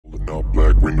up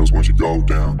black windows once you go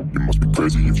down. You must be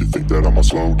crazy if you think that I'ma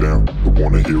slow down. Don't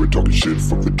wanna hear it talking shit,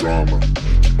 fuck the drama.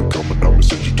 Keep it coming, I'ma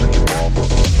send you to your mama.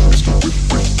 Mr. Whip,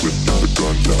 whip, whip, get the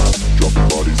guns out. Dropping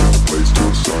bodies in the place till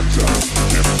the sun's out.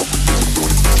 Can't fuck with this, I'm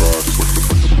going to try. Just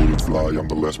when the bullets fly, I'm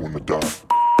the last one to die.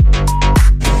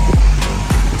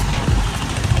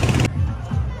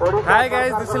 Hi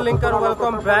guys, this is linker,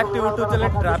 welcome back to YouTube channel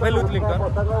travel with linker.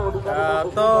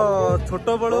 तो छोट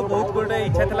बड़ू बहुत गोटे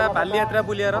इच्छा था बालीयात्रा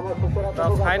बुलियार, तो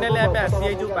finally आम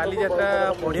आसी जो बालीयात्रा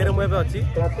पड़िया मुझे अच्छी।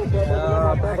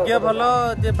 भाग्य भल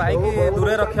जे बाइक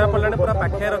दूरे रखा पड़ा, पूरा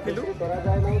पाखे रखिलु।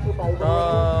 तो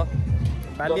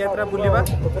बालीयात्रा बुलवा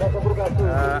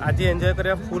आज एंजॉय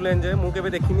करा, फुल एंजॉय। मुझे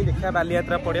देखी देखा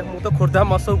बालीयात्रा पड़िया, मुझे तो खोर्धा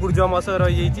मसो गुर्ज मसो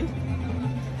रही जाइए।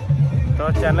 तो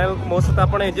चैनल मो सहित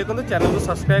आप एंजॉय करूँ, चैनल को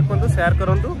सब्सक्राइब करूँ, शेयर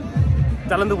करूँ।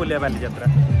 चलतु बुलिया बालीयात्रा।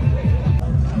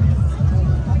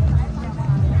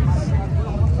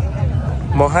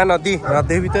 महानदी,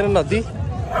 नदी भितर नदी,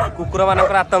 कुकुर मान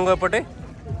आतंक एपटे।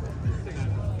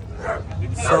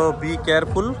 सो बी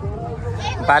केयरफुल।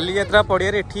 बालीयात्रा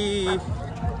पड़िया एठी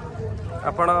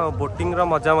आपण बोटिंग रो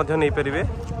मजा मध्य नहीं पारे।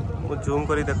 मु जूम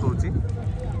करी देखौची,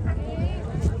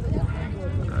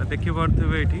 देखि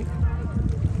पारथिबे एठी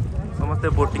समस्ते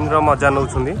बोटिंग रो मजा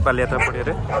नौछुंदी बालीयात्रा पड़िया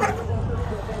रे।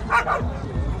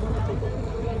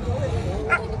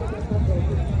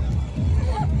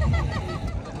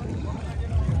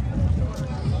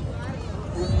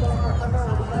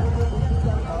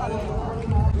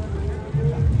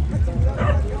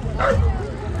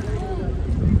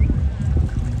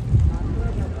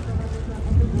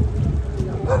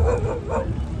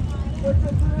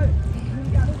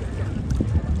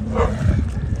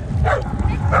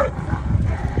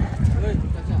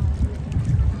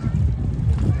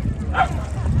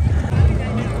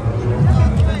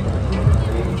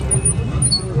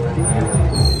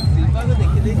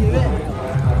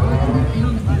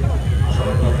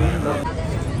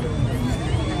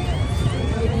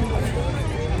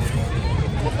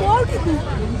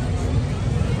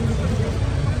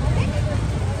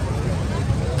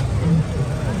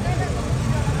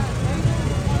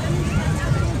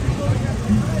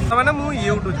 मैंने मु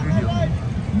यूट्यूब वीडियो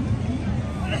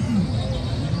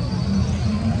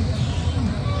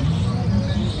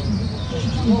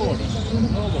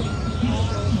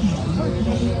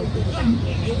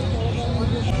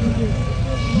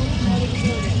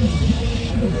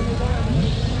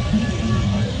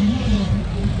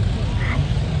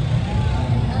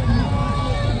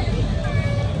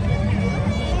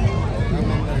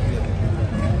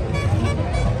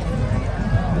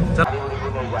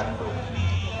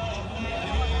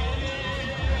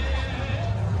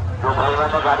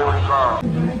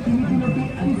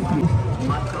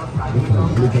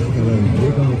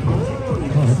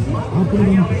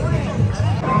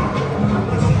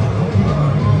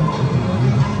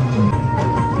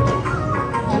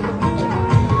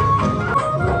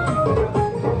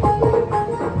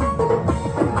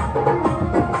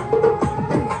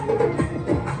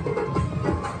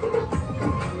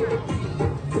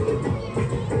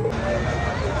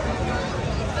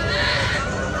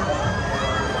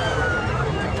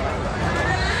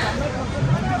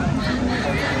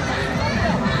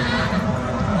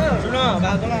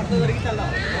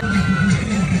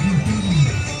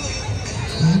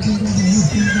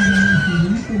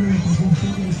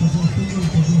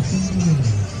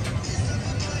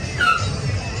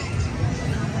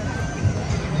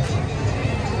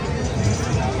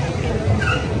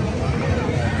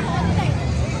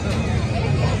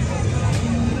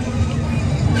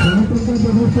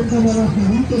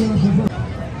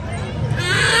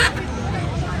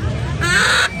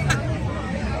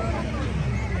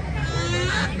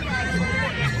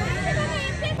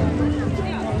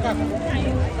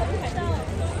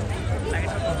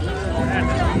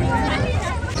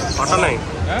फोटो नहीं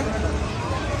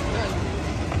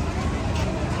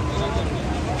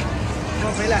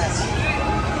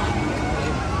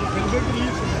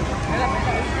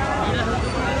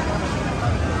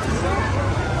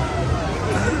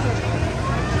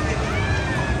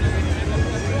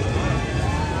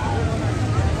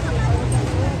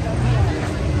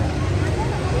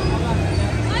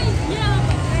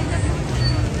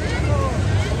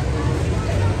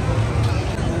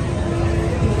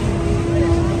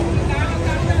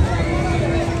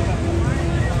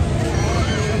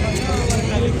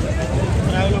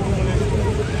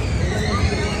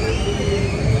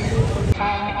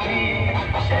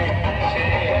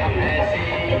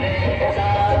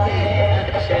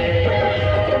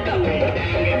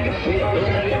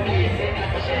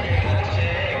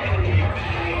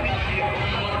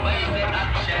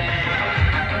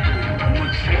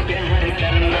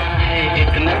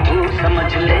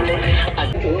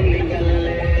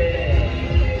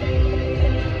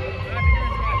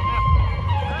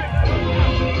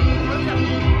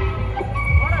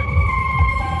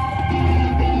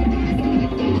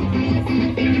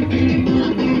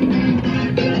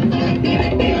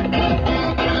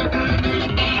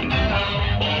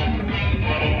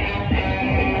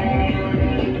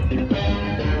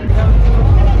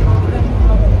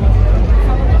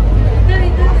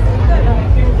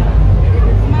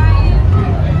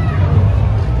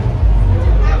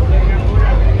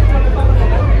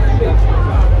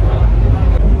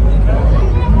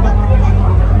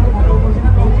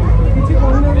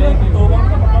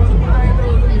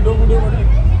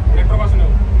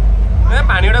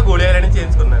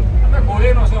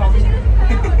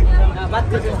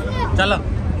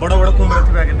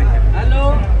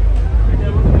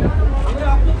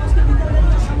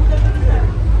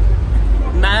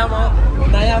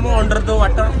आम अंडर द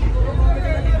वाटर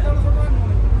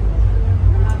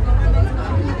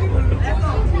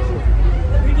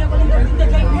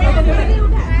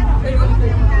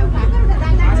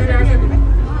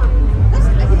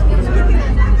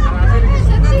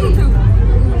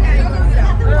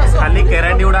खाली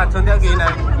केरांडी गुड़ा अच्छा कहीं ना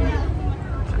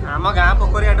आम गाँ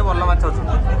पोखरी आटे भल माछ अच्छा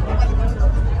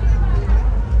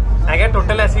आज्ञा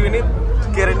टोटाल आसबिनी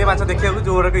केरांडी माछ देखा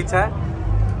जो गुड़ाक इच्छा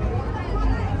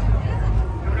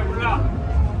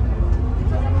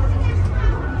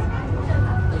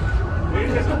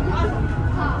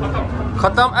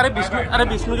खत्म। अरे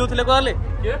विष्णु जो थे कहले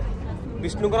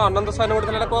विष्णु को अनंत शयन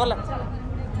गोटे कहला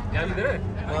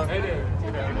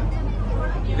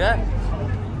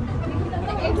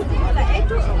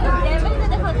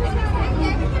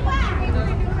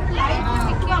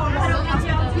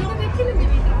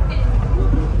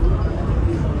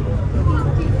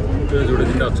जोड़े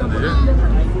दिखा अच्छा दे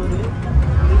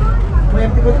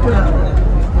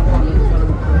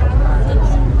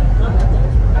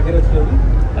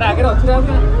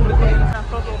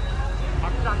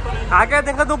आगे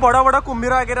देख तू बड़ बड़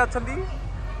कुम्भीर आगे अच्छा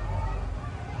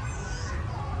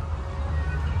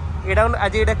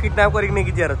आज ये किडनाप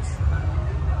करके जार अच्छे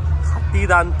हाथी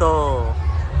दांत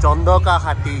चंदका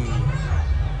हाथी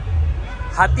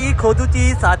हाथी खोजुची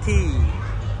साथी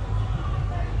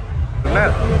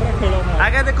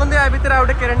आगे देखते या भितर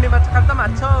गोटे केरांडी माछ खाली तो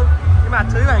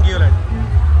माछ भी भांगी गला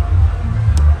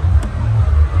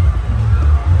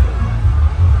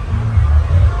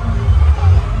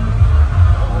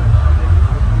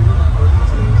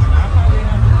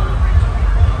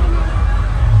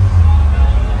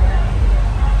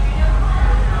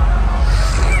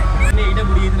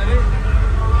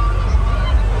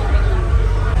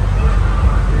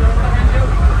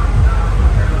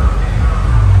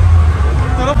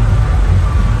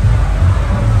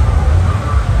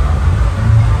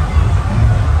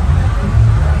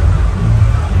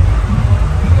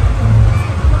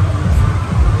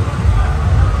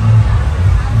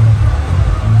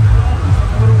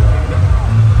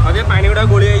पानी गुड़ा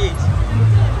गोली आई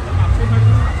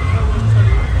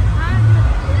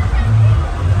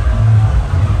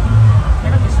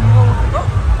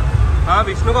हाँ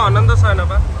विष्णु को अनंत शयन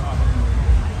पा